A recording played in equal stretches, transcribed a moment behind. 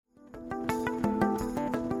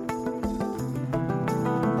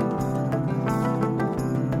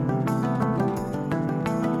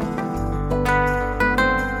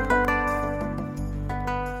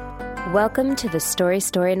Welcome to the Story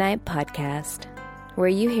Night podcast, where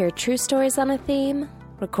you hear true stories on a theme,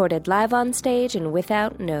 recorded live on stage and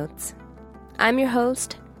without notes. I'm your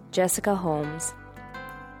host, Jessica Holmes.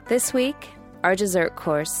 This week, our dessert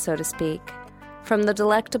course, so to speak, from the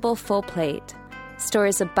delectable full plate,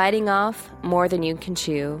 stories of biting off more than you can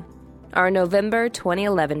chew, our November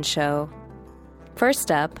 2011 show.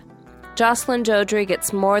 First up, Jocelyn Joudrey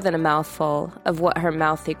gets more than a mouthful of what her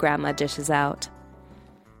mouthy grandma dishes out.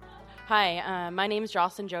 Hi, my name is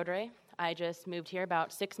Jocelyn Joudrey. I just moved here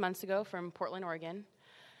about 6 months ago from Portland, Oregon.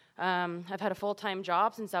 I've had a full-time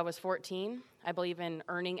job since I was 14. I believe in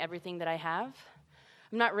earning everything that I have.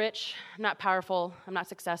 I'm not rich, I'm not powerful, I'm not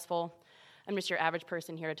successful. I'm just your average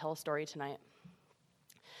person here to tell a story tonight.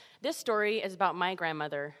 This story is about my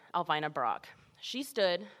grandmother, Alvina Brock. She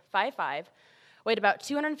stood 5'5", weighed about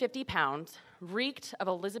 250 pounds, reeked of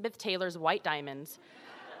Elizabeth Taylor's white diamonds,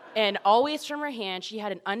 and always from her hand, she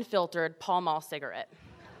had an unfiltered Pall Mall cigarette.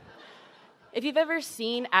 If you've ever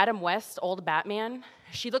seen Adam West's old Batman,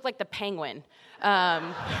 she looked like the Penguin.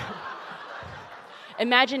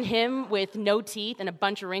 Imagine him with no teeth and a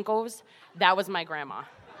bunch of wrinkles. That was my grandma.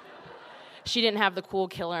 She didn't have the cool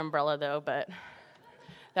killer umbrella, though, but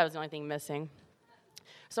that was the only thing missing.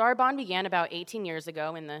 So our bond began about 18 years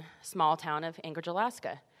ago in the small town of Anchorage,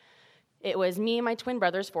 Alaska. It was me and my twin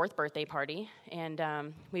brother's 4th birthday party,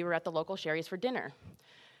 and we were at the local Sherry's for dinner.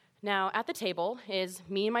 Now, at the table is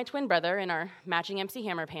me and my twin brother in our matching MC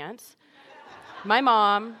Hammer pants, my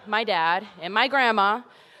mom, my dad, and my grandma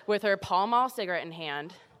with her Pall Mall cigarette in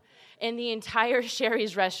hand, and the entire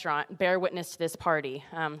Sherry's restaurant bear witness to this party.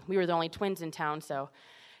 We were the only twins in town, so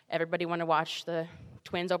everybody wanted to watch the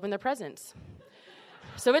twins open their presents.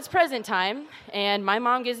 So it's present time, and my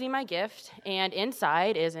mom gives me my gift, and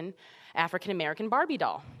inside is an African-American Barbie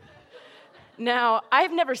doll. Now,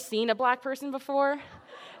 I've never seen a black person before,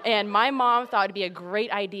 and my mom thought it'd be a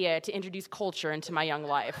great idea to introduce culture into my young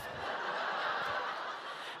life.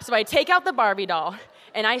 So I take out the Barbie doll,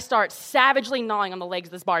 and I start savagely gnawing on the legs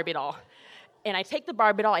of this Barbie doll. And I take the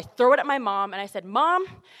Barbie doll, I throw it at my mom, and I said, "Mom,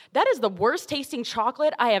 that is the worst tasting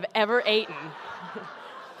chocolate I have ever eaten."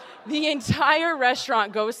 The entire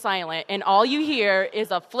restaurant goes silent, and all you hear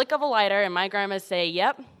is a flick of a lighter, and my grandma say,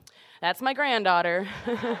 "Yep, that's my granddaughter."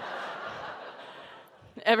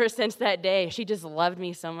 Ever since that day, she just loved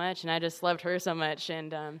me so much, and I just loved her so much.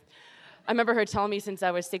 And I remember her telling me since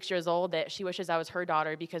I was 6 years old that she wishes I was her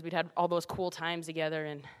daughter because we'd had all those cool times together.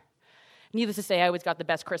 And needless to say, I always got the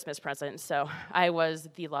best Christmas presents, so I was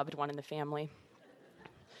the loved one in the family.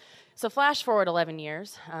 So flash forward 11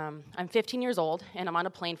 years. I'm 15 years old, and I'm on a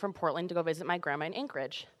plane from Portland to go visit my grandma in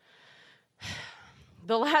Anchorage.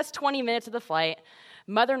 The last 20 minutes of the flight,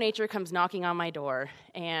 Mother Nature comes knocking on my door,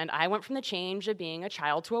 and I went from the change of being a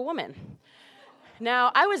child to a woman.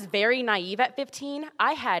 Now, I was very naive at 15.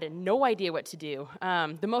 I had no idea what to do.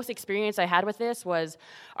 The most experience I had with this was,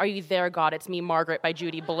 "Are you there, God? It's me, Margaret," by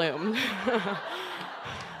Judy Blume.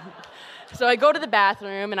 So I go to the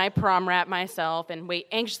bathroom, and I prom wrap myself and wait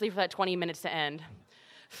anxiously for that 20 minutes to end.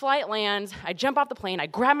 Flight lands, I jump off the plane, I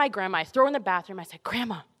grab my grandma, I throw her in the bathroom, I said,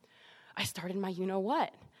 "Grandma, I started my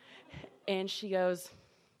you-know-what." And she goes,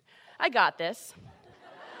 "I got this."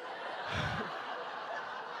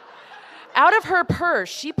 Out of her purse,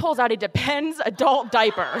 she pulls out a Depends adult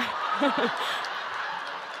diaper.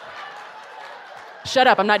 Shut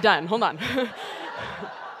up, I'm not done. Hold on.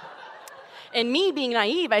 And me being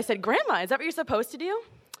naive, I said, "Grandma, is that what you're supposed to do?"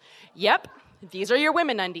 "Yep, these are your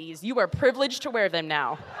women undies. You are privileged to wear them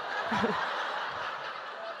now."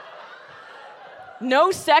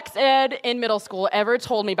 No sex ed in middle school ever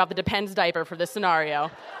told me about the Depends diaper for this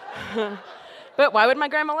scenario. But why would my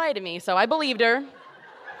grandma lie to me? So I believed her.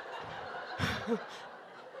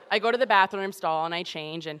 I go to the bathroom stall and I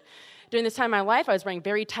change, and during this time in my life, I was wearing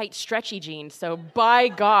very tight, stretchy jeans, so by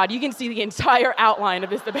God, you can see the entire outline of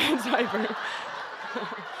this Depends diaper.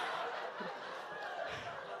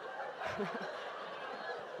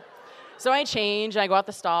 So I change, I go out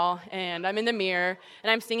the stall, and I'm in the mirror,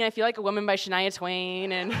 and I'm singing "I Feel Like a Woman" by Shania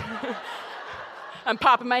Twain, and I'm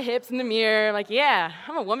popping my hips in the mirror. I'm like, yeah,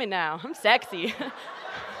 I'm a woman now. I'm sexy.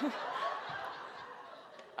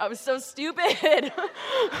 I was so stupid.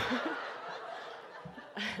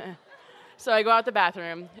 So I go out the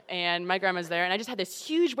bathroom, and my grandma's there, and I just had this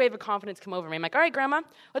huge wave of confidence come over me. I'm like, "All right, Grandma,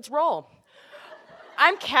 let's roll."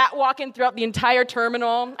 I'm catwalking throughout the entire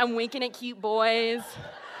terminal. I'm winking at cute boys,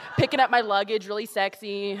 picking up my luggage really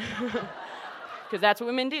sexy, because that's what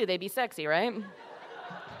women do. They be sexy, right?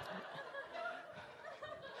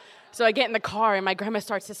 So I get in the car, and my grandma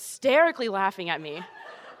starts hysterically laughing at me.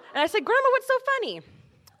 And I said, "Grandma, what's so funny?"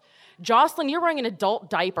 Jocelyn, you're wearing an adult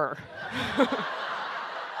diaper.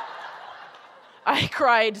 I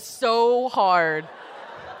cried so hard.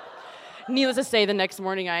 Needless to say, the next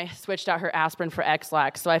morning I switched out her aspirin for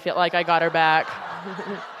X-Lax, so I feel like I got her back.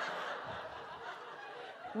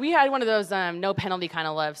 We had one of those no penalty kind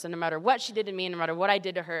of love, so no matter what she did to me, no matter what I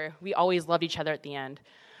did to her, we always loved each other at the end.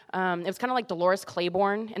 It was kind of like Dolores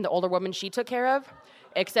Claiborne and the older woman she took care of,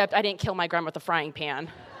 except I didn't kill my grandma with a frying pan.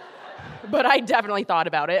 But I definitely thought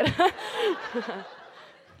about it.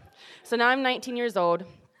 So now I'm 19 years old.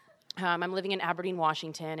 I'm living in Aberdeen,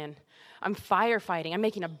 Washington, and I'm firefighting. I'm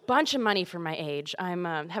making a bunch of money for my age. I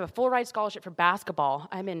have a full-ride scholarship for basketball.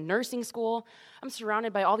 I'm in nursing school. I'm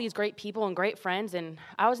surrounded by all these great people and great friends, and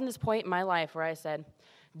I was in this point in my life where I said,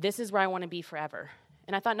 this is where I want to be forever.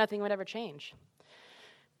 And I thought nothing would ever change.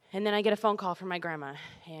 And then I get a phone call from my grandma,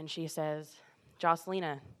 and she says,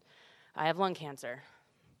 Jocelyn, I have lung cancer.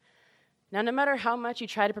 Now, no matter how much you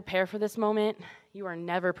try to prepare for this moment, you are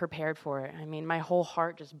never prepared for it. I mean, my whole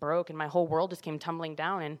heart just broke, and my whole world just came tumbling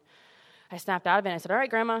down, and I snapped out of it, and I said, all right,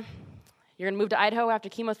 Grandma, you're going to move to Idaho after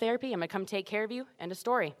chemotherapy. I'm going to come take care of you. End of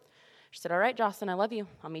story. She said, all right, Jocelyn, I love you.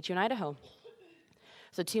 I'll meet you in Idaho.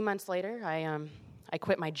 So 2 months later, I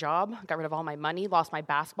quit my job, got rid of all my money, lost my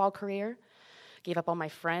basketball career, gave up all my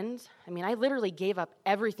friends. I mean, I literally gave up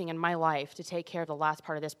everything in my life to take care of the last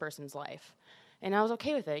part of this person's life. And I was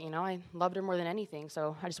okay with it, I loved her more than anything,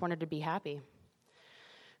 so I just wanted to be happy.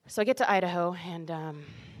 So I get to Idaho, and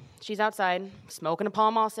she's outside smoking a Pall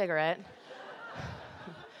Mall cigarette.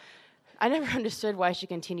 I never understood why she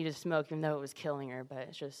continued to smoke, even though it was killing her, but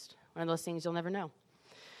it's just one of those things you'll never know.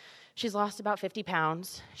 She's lost about 50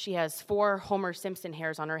 pounds. She has 4 Homer Simpson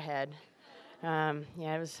hairs on her head.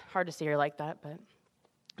 It was hard to see her like that, but...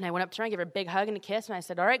 And I went up to her and gave her a big hug and a kiss, and I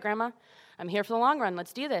said, all right, Grandma, I'm here for the long run.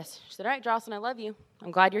 Let's do this. She said, all right, Jocelyn, I love you. I'm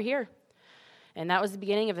glad you're here. And that was the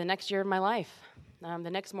beginning of the next year of my life. The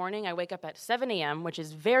next morning, I wake up at 7 a.m., which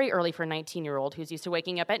is very early for a 19-year-old who's used to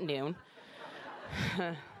waking up at noon.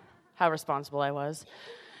 How responsible I was.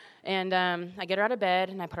 And I get her out of bed,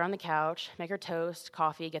 and I put her on the couch, make her toast,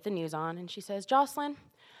 coffee, get the news on, and she says, Jocelyn,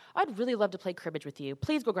 I'd really love to play cribbage with you.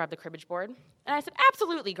 Please go grab the cribbage board. And I said,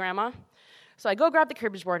 absolutely, Grandma. So I go grab the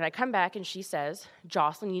cribbage board, and I come back, and she says,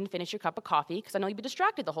 Jocelyn, you need to finish your cup of coffee, because I know you'll be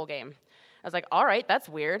distracted the whole game. I was like, all right, that's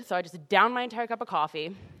weird. So I just downed my entire cup of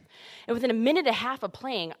coffee. And within a minute and a half of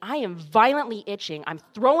playing, I am violently itching. I'm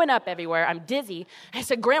throwing up everywhere. I'm dizzy. I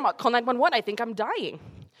said, Grandma, call 911. I think I'm dying.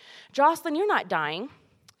 Jocelyn, you're not dying.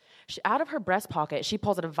 Out of her breast pocket, she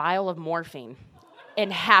pulls out a vial of morphine,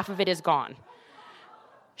 and half of it is gone.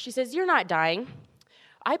 She says, you're not dying.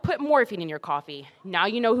 I put morphine in your coffee. Now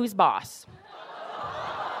you know who's boss.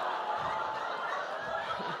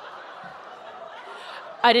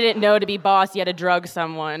 I didn't know to be boss, you had to drug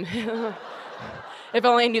someone. If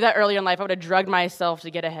only I knew that earlier in life, I would have drugged myself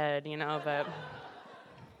to get ahead, but...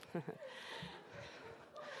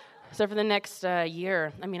 So for the next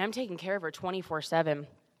year, I'm taking care of her 24/7.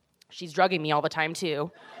 She's drugging me all the time,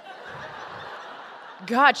 too.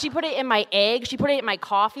 God, she put it in my egg. She put it in my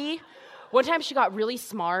coffee. One time she got really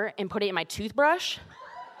smart and put it in my toothbrush.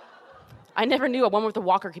 I never knew a woman with a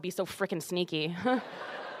walker could be so freaking sneaky.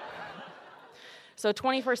 So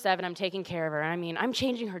 24/7, I'm taking care of her. I'm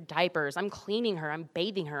changing her diapers. I'm cleaning her. I'm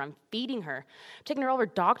bathing her. I'm feeding her. I'm taking her all her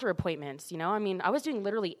doctor appointments, I was doing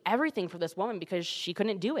literally everything for this woman because she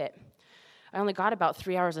couldn't do it. I only got about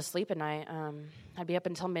 3 hours of sleep a night. I'd be up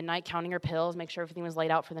until midnight counting her pills, make sure everything was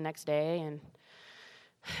laid out for the next day. And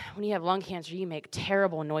when you have lung cancer, you make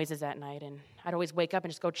terrible noises at night. And I'd always wake up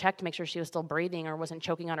and just go check to make sure she was still breathing or wasn't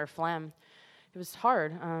choking on her phlegm. It was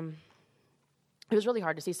hard. It was really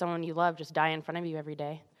hard to see someone you love just die in front of you every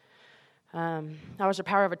day. I was her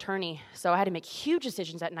power of attorney, so I had to make huge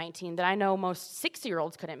decisions at 19 that I know most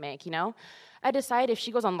 60-year-olds couldn't make, I decide if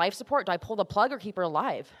she goes on life support, do I pull the plug or keep her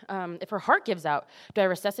alive? If her heart gives out, do I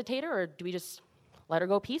resuscitate her or do we just let her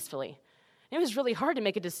go peacefully? It was really hard to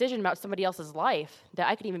make a decision about somebody else's life that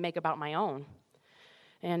I could even make about my own.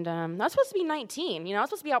 And I was supposed to be 19, I was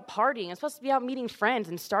supposed to be out partying, I was supposed to be out meeting friends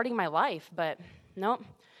and starting my life, but nope.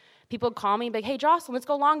 People would call me and be like, hey, Jocelyn, let's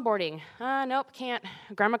go longboarding. Nope, can't.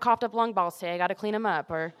 Grandma coughed up lung balls today. I got to clean them up.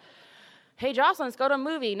 Or, hey, Jocelyn, let's go to a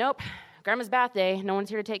movie. Nope, Grandma's bath day. No one's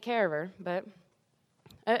here to take care of her. But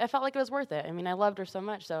I felt like it was worth it. I loved her so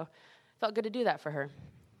much, so it felt good to do that for her.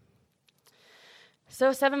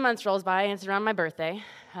 So 7 months rolls by, and it's around my birthday.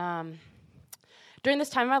 During this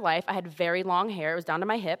time of my life, I had very long hair. It was down to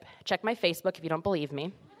my hip. Check my Facebook if you don't believe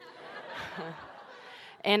me.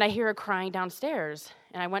 And I hear her crying downstairs.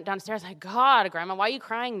 And I went downstairs, like, God, Grandma, why are you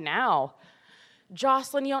crying now?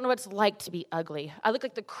 Jocelyn, you don't know what it's like to be ugly. I look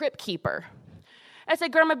like the crypt keeper. I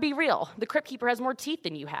said, Grandma, be real. The crypt keeper has more teeth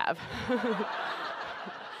than you have.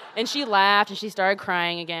 And she laughed, and she started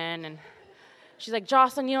crying again. And she's like,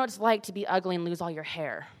 Jocelyn, you know what it's like to be ugly and lose all your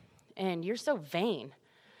hair. And you're so vain.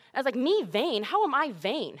 I was like, me vain? How am I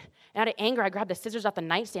vain? And out of anger, I grabbed the scissors off the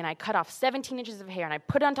nightstand. I cut off 17 inches of hair, and I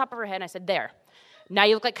put it on top of her head, and I said, there. Now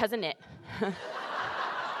you look like Cousin Knit.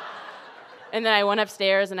 And then I went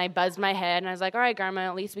upstairs, and I buzzed my head, and I was like, all right, Grandma,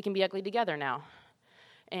 at least we can be ugly together now.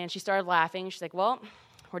 And she started laughing. She's like, well,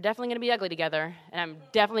 we're definitely going to be ugly together, and I'm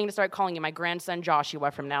definitely going to start calling you my grandson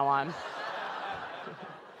Joshua from now on.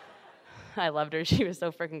 I loved her. She was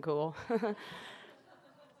so freaking cool.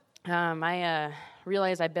 I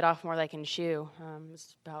realized I bit off more than I can chew. It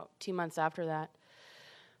was about 2 months after that.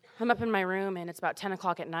 I'm up in my room, and it's about 10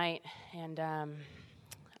 o'clock at night, and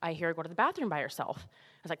I hear her go to the bathroom by herself.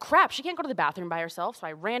 I was like, crap, she can't go to the bathroom by herself. So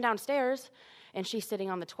I ran downstairs, and she's sitting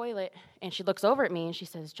on the toilet, and she looks over at me, and she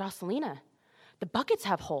says, Jocelina, the buckets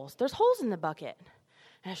have holes. There's holes in the bucket.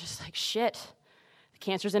 And I was just like, shit, the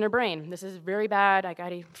cancer's in her brain. This is very bad. I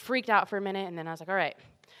got freaked out for a minute, and then I was like, all right,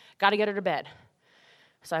 got to get her to bed.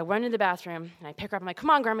 So I went into the bathroom, and I pick her up. I'm like,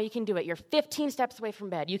 come on, Grandma, you can do it. You're 15 steps away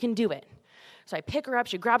from bed. You can do it. So I pick her up.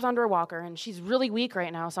 She grabs onto her walker, and she's really weak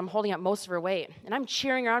right now, so I'm holding up most of her weight. And I'm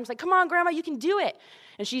cheering her on. I'm just like, come on, Grandma, you can do it.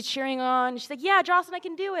 And she's cheering on. She's like, yeah, Jocelyn, I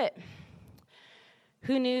can do it.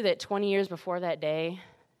 Who knew that 20 years before that day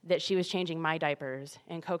that she was changing my diapers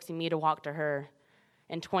and coaxing me to walk to her?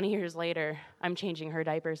 And 20 years later, I'm changing her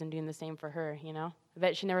diapers and doing the same for her, you know? I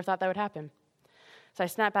bet she never thought that would happen. So I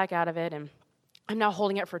snap back out of it, and I'm now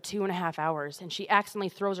holding it for 2.5 hours, and she accidentally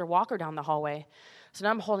throws her walker down the hallway. So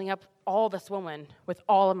now I'm holding up all this woman with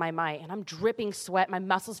all of my might, and I'm dripping sweat. My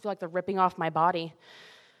muscles feel like they're ripping off my body.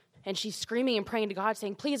 And she's screaming and praying to God,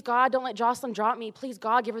 saying, please, God, don't let Jocelyn drop me. Please,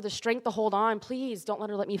 God, give her the strength to hold on. Please, don't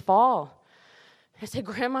let me fall. I said,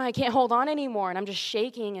 Grandma, I can't hold on anymore. And I'm just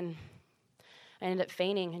shaking, and I ended up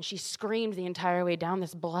fainting. And she screamed the entire way down,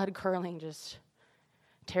 this blood-curdling, just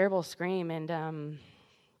terrible scream. And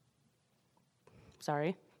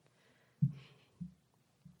sorry.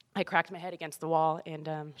 I cracked my head against the wall, and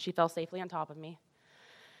she fell safely on top of me.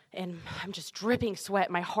 And I'm just dripping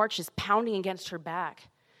sweat. My heart's just pounding against her back.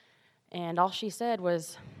 And all she said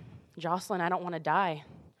was, Jocelyn, I don't want to die.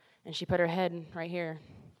 And she put her head right here.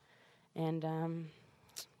 And,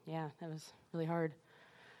 yeah, that was really hard.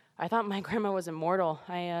 I thought my grandma was immortal.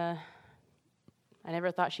 I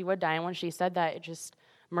never thought she would die. And when she said that, it just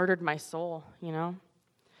murdered my soul, you know?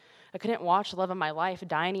 I couldn't watch the love of my life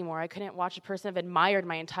die anymore. I couldn't watch a person I've admired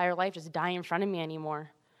my entire life just die in front of me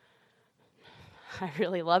anymore. I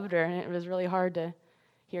really loved her, and it was really hard to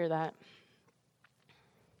hear that.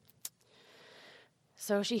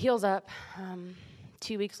 So she heals up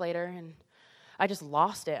 2 weeks later, and I just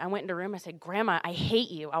lost it. I went into her room. I said, Grandma, I hate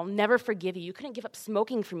you. I'll never forgive you. You couldn't give up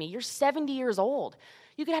smoking for me. You're 70 years old.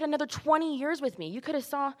 You could have had another 20 years with me. You could have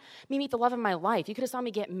saw me meet the love of my life. You could have saw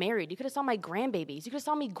me get married. You could have saw my grandbabies. You could have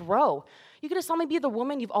saw me grow. You could have saw me be the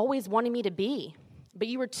woman you've always wanted me to be. But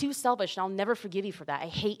you were too selfish, and I'll never forgive you for that. I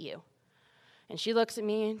hate you. And she looks at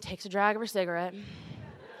me and takes a drag of her cigarette.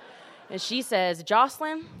 And she says,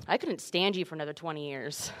 Jocelyn, I couldn't stand you for another 20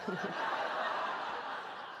 years.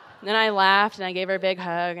 Then I laughed, and I gave her a big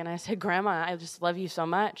hug, and I said, Grandma, I just love you so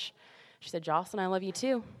much. She said, Jocelyn, I love you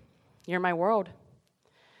too. You're my world.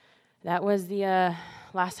 That was the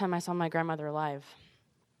last time I saw my grandmother alive.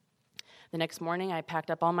 The next morning, I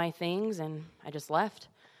packed up all my things, and I just left.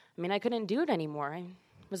 I mean, I couldn't do it anymore. I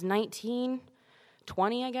was 19,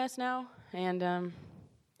 20, I guess now, and it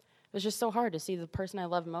was just so hard to see the person I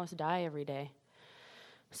loved most die every day.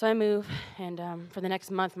 So I move, and for the next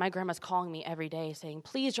month, my grandma's calling me every day saying,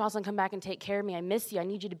 please, Jocelyn, come back and take care of me. I miss you. I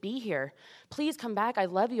need you to be here. Please come back. I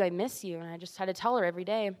love you. I miss you. And I just had to tell her every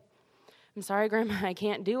day, I'm sorry, Grandma. I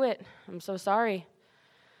can't do it. I'm so sorry.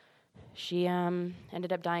 She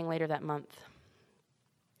ended up dying later that month.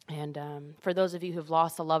 And for those of you who've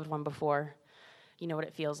lost a loved one before, you know what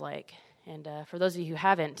it feels like. And for those of you who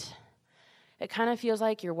haven't, it kind of feels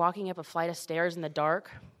like you're walking up a flight of stairs in the dark,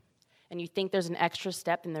 and you think there's an extra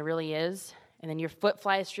step than there really is, and then your foot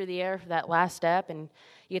flies through the air for that last step, and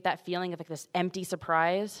you get that feeling of like this empty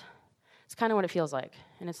surprise. It's kind of what it feels like,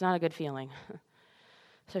 and it's not a good feeling.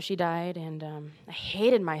 So she died, and I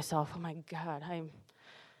hated myself. Oh my God.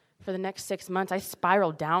 For the next 6 months, I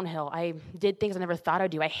spiraled downhill. I did things I never thought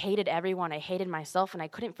I'd do. I hated everyone. I hated myself, and I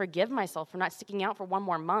couldn't forgive myself for not sticking out for one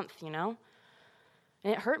more month, you know?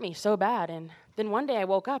 And it hurt me so bad. And then one day I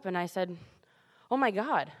woke up, and I said, oh my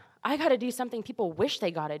God, I got to do something people wish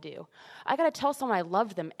they got to do. I got to tell someone I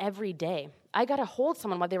loved them every day. I got to hold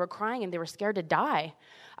someone while they were crying and they were scared to die.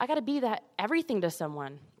 I got to be that everything to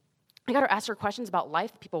someone. I got to ask her questions about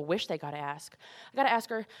life that people wish they got to ask. I got to ask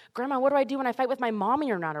her, Grandma, what do I do when I fight with my mom and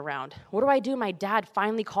you're not around? What do I do when my dad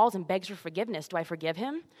finally calls and begs for forgiveness? Do I forgive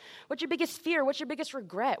him? What's your biggest fear? What's your biggest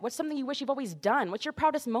regret? What's something you wish you've always done? What's your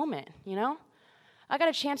proudest moment, you know? I got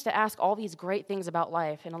a chance to ask all these great things about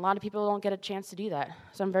life, and a lot of people don't get a chance to do that,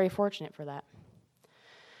 so I'm very fortunate for that.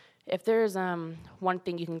 If there's one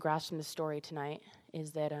thing you can grasp from this story tonight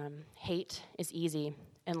is that hate is easy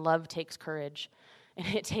and love takes courage. And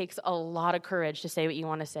it takes a lot of courage to say what you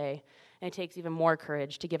want to say. And it takes even more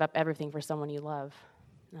courage to give up everything for someone you love.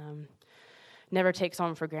 Never take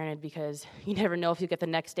someone for granted because you never know if you get the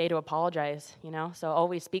next day to apologize, you know? So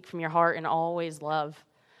always speak from your heart and always love.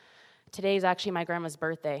 Today is actually my grandma's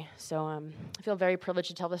birthday, so I feel very privileged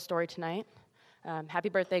to tell this story tonight. Happy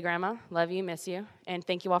birthday, Grandma. Love you, miss you, and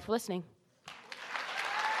thank you all for listening.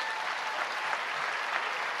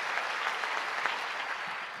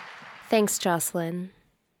 Thanks, Jocelyn.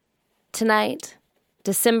 Tonight,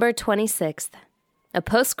 December 26th, a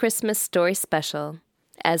post-Christmas story special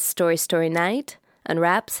as Story Night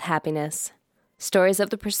unwraps happiness, stories of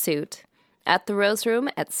the pursuit, at the Rose Room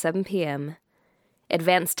at 7 p.m.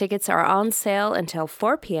 Advance tickets are on sale until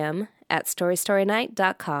 4 p.m. at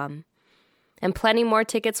storynight.com, and plenty more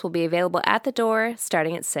tickets will be available at the door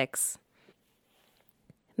starting at 6.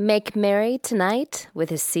 Make merry tonight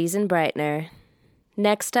with a season brightener.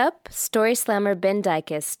 Next up, story slammer Ben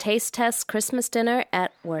Dicus taste tests Christmas dinner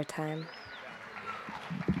at wartime.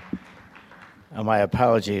 My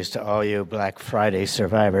apologies to all you Black Friday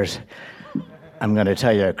survivors. I'm going to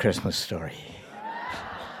tell you a Christmas story.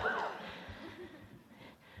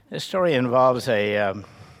 This story involves a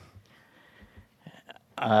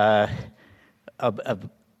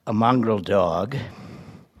mongrel dog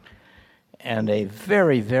and a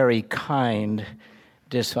very, very kind,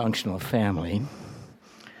 dysfunctional family,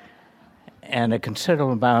 and a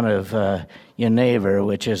considerable amount of jenever,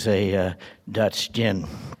 which is a Dutch gin,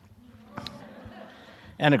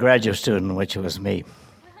 and a graduate student, which was me.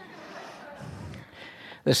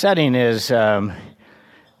 The setting is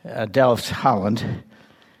Delft, Holland,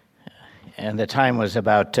 and the time was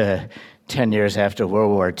about 10 years after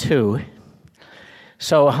World War II.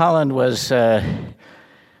 So Holland was a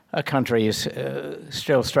country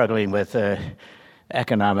still struggling with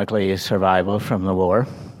economically survival from the war.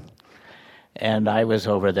 And I was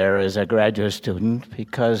over there as a graduate student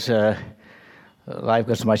because life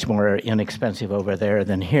was much more inexpensive over there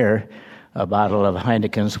than here. A bottle of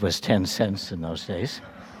Heineken's was 10 cents in those days.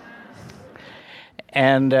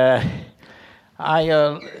 And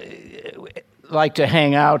I like to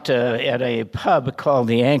hang out at a pub called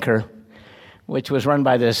The Anchor, which was run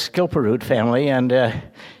by the Skilperud family, and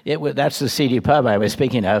that's the seedy pub I was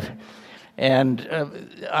speaking of. And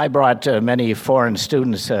I brought many foreign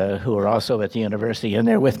students who were also at the university in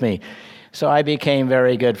there with me. So I became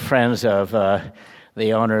very good friends of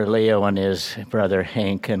the owner, Leo, and his brother,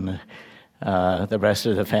 Hank, and the rest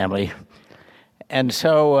of the family. And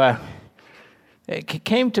so it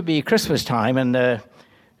came to be Christmas time, and the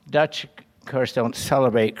Dutch, of course, don't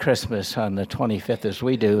celebrate Christmas on the 25th as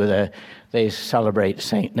we do. They celebrate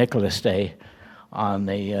St. Nicholas Day on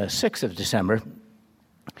the 6th of December.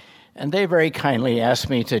 And they very kindly asked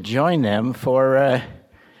me to join them for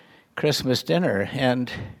Christmas dinner. And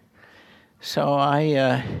so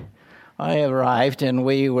I arrived, and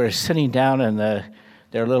we were sitting down in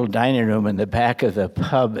their little dining room in the back of the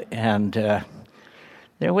pub, and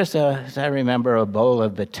there was, as I remember, a bowl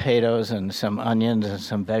of potatoes and some onions and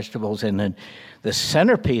some vegetables. And then the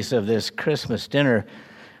centerpiece of this Christmas dinner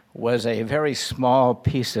was a very small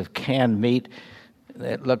piece of canned meat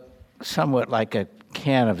that looked somewhat like a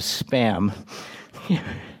can of Spam.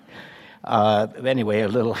 Anyway, a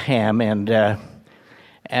little ham,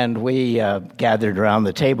 and we gathered around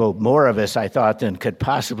the table, more of us, I thought, than could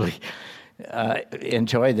possibly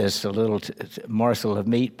enjoy this little morsel of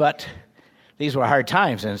meat. But these were hard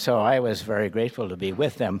times, and so I was very grateful to be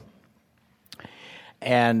with them.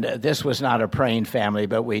 And this was not a praying family,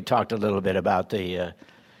 but we talked a little bit about the,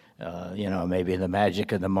 maybe the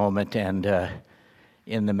magic of the moment. And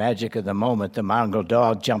in the magic of the moment, the mongrel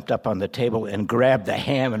dog jumped up on the table and grabbed the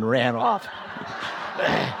ham and ran off.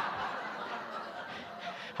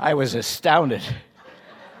 I was astounded.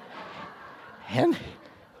 And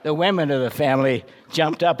the women of the family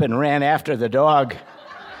jumped up and ran after the dog.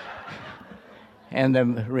 And the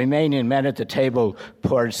remaining men at the table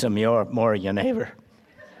poured some more jenever.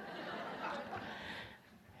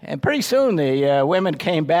 And pretty soon the women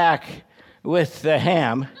came back with the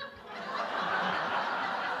ham.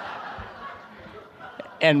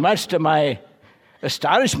 And much to my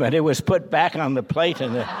astonishment, it was put back on the plate,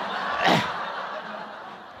 and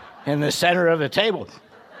in the center of the table.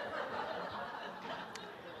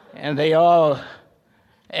 And they all,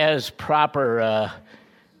 as proper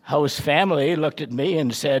host family, looked at me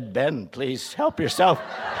and said, "Ben, please help yourself."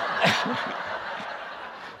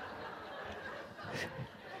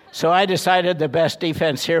 So I decided the best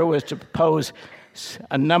defense here was to propose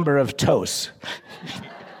a number of toasts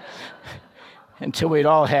until we'd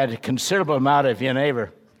all had a considerable amount of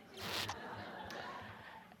Genever.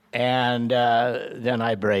 And then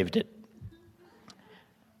I braved it.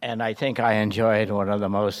 And I think I enjoyed one of the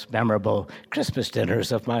most memorable Christmas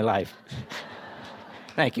dinners of my life.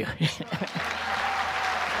 Thank you.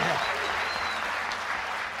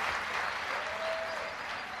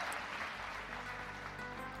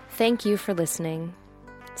 Thank you for listening.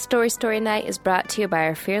 Story Night is brought to you by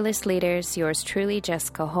our fearless leaders, yours truly,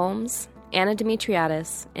 Jessica Holmes, Anna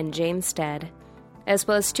Demetriadis, and James Stead, as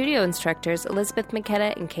well as studio instructors Elizabeth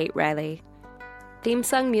McKenna and Kate Riley. Theme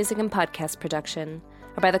song, music, and podcast production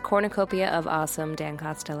are by the cornucopia of awesome Dan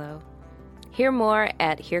Costello. Hear more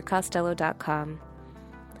at hearcostello.com.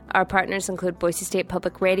 Our partners include Boise State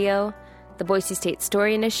Public Radio, the Boise State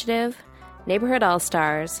Story Initiative, Neighborhood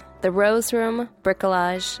All-Stars, The Rose Room,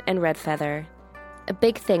 Bricolage, and Red Feather. A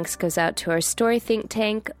big thanks goes out to our story think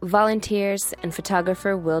tank, volunteers, and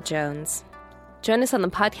photographer Will Jones. Join us on the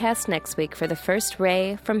podcast next week for the first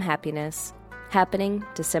Ray from Happiness, happening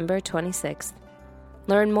December 26th.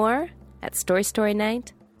 Learn more at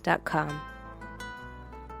storynight.com.